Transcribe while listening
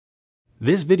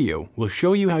This video will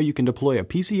show you how you can deploy a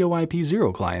PCoIP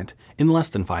 0 client in less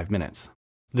than 5 minutes.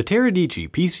 The Teradici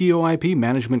PCoIP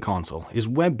Management Console is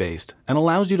web-based and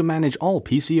allows you to manage all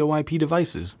PCoIP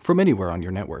devices from anywhere on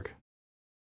your network.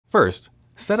 First,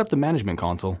 set up the Management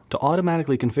Console to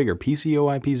automatically configure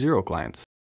PCoIP 0 clients.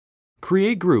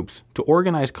 Create groups to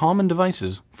organize common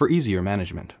devices for easier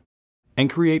management. And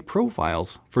create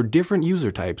profiles for different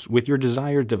user types with your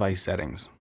desired device settings.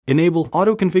 Enable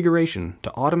auto-configuration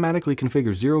to automatically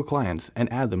configure 0 clients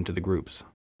and add them to the groups.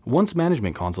 Once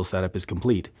Management Console setup is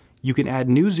complete, you can add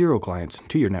new 0 clients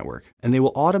to your network, and they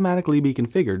will automatically be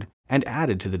configured and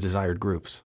added to the desired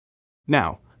groups.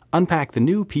 Now, unpack the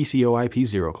new PCoIP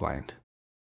 0 client.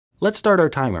 Let's start our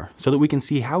timer so that we can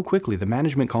see how quickly the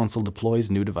Management Console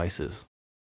deploys new devices.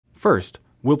 First,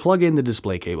 we'll plug in the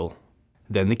display cable,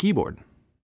 then the keyboard,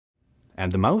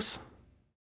 and the mouse,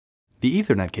 the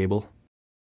Ethernet cable,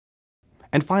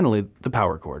 and finally the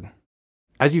power cord.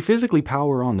 As you physically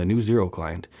power on the new 0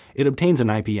 client, it obtains an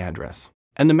IP address,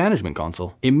 and the Management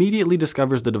Console immediately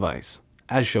discovers the device,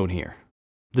 as shown here.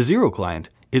 The 0 client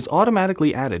is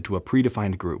automatically added to a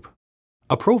predefined group.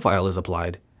 A profile is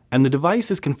applied, and the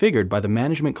device is configured by the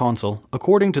Management Console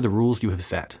according to the rules you have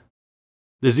set.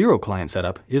 The 0 client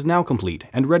setup is now complete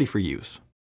and ready for use,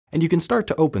 and you can start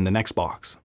to open the next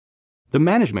box. The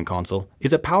Management Console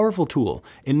is a powerful tool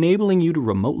enabling you to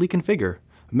remotely configure,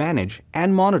 manage,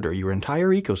 and monitor your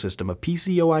entire ecosystem of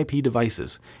PCoIP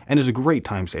devices and is a great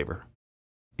time saver.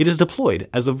 It is deployed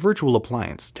as a virtual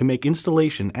appliance to make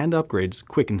installation and upgrades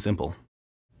quick and simple.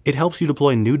 It helps you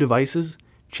deploy new devices,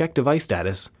 check device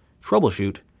status,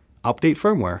 troubleshoot, update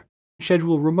firmware,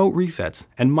 schedule remote resets,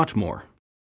 and much more.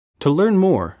 To learn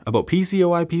more about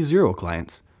PCoIP 0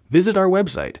 clients, visit our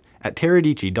website at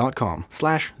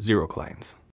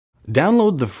teradici.com/0clients.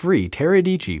 Download the free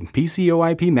Teradici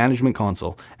PCoIP Management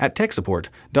Console at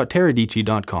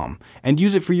techsupport.teradici.com and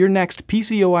use it for your next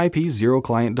PCoIP 0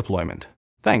 client deployment.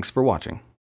 Thanks for watching.